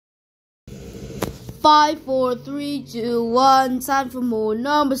5, 4, 3, 2, 1. Time for more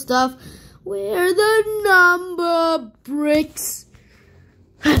number stuff. We're the number bricks.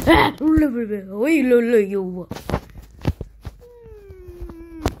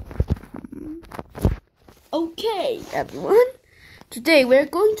 Okay, everyone. Today we're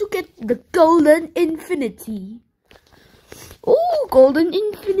going to get the golden infinity. Oh, golden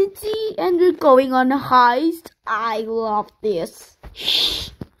infinity, and we're going on a heist. I love this.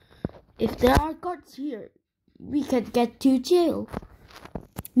 If there are guards here, we can get to jail.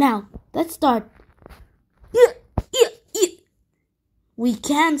 Now, let's start. We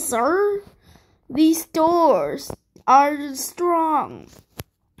can, sir. These doors are strong.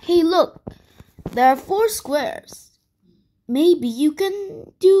 Hey, look. There are 4 squares. Maybe you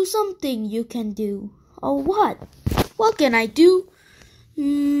can do something you can do. Oh, what? What can I do?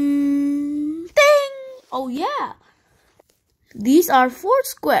 Ding! Oh, yeah. These are 4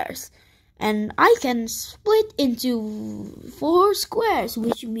 squares. And I can split into 4 squares,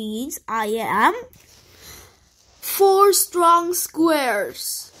 which means I am 4 strong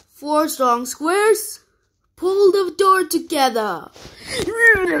squares. 4 strong squares. Pull the door together.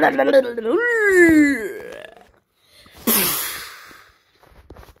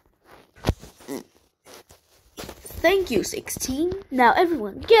 Thank you, 16. Now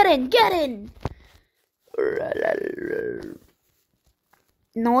everyone, get in, get in.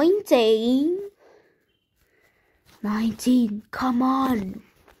 19. 19, come on.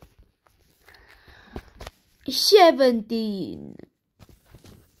 17.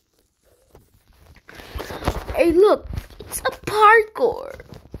 Hey, look, it's a parkour.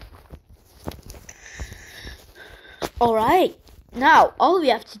 Alright, now all we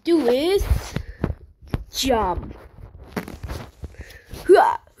have to do is jump.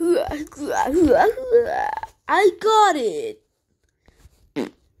 I got it.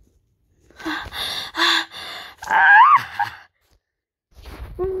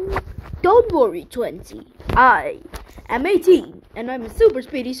 Don't worry, 20. I am 18, and I'm a super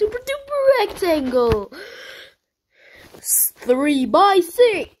speedy, super duper rectangle. 3 by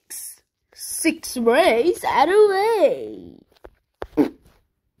 6. 6 rays out of way.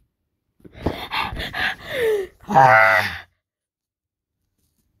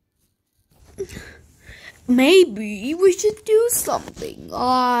 Maybe we should do something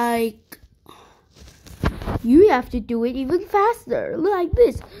like you have to do it even faster, like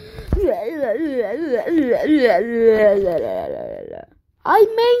this. I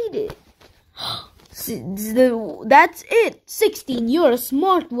made it. That's it. 16, you're a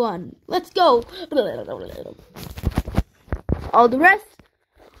smart one. Let's go. All the rest.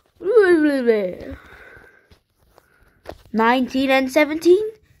 19 and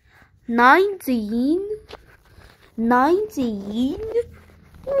 17. 19. 19.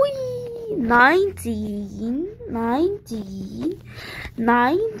 Whee! 19. 19.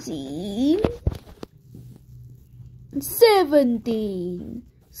 19. 17.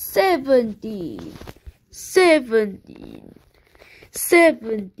 17. 17.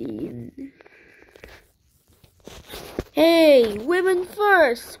 17. Hey, women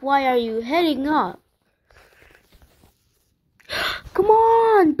first. Why are you heading up? Come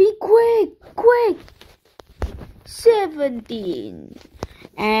on, be quick, quick. 17.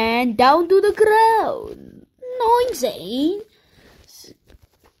 And down to the ground. 19.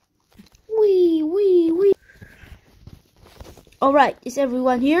 Wee. Alright, is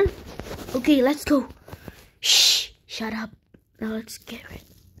everyone here? Okay, let's go. Shh, shut up. Now let's get it.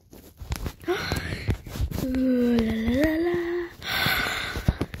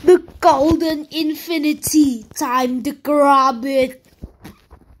 The golden infinity. Time to grab it.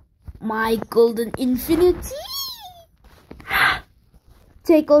 My golden infinity.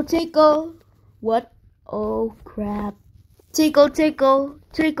 Tickle. What? Oh, crap. Tickle.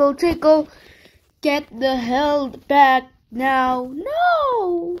 Get the hell back now.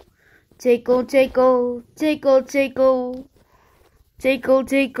 No. Tickle.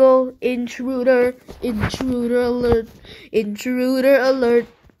 Intruder alert.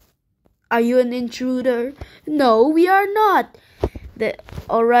 Are you an intruder? No, we are not.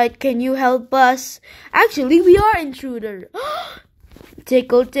 Alright, can you help us? Actually, we are intruder.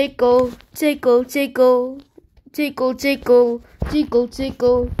 Tickle.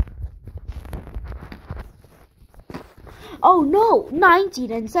 Oh no,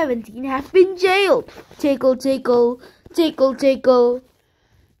 19 and 17 have been jailed. Tickle.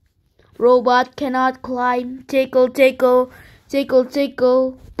 Robot cannot climb. Tickle.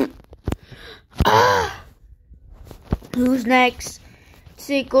 Who's next?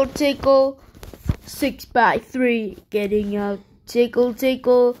 Tickle. 6 by 3. Getting out. Tickle.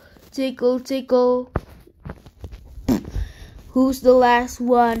 Tickle, tickle. Who's the last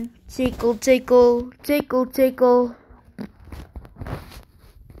one? Tickle, tickle, tickle, tickle.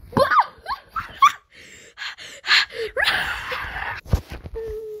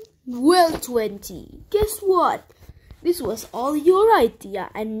 Well, 20. Guess what? This was all your idea,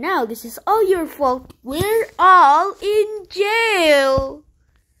 and now this is all your fault. We're all in jail.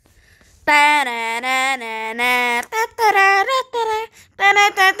 Ta-da-da-da-da, ta-da-da-da-da,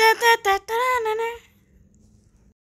 ta-da-da-da.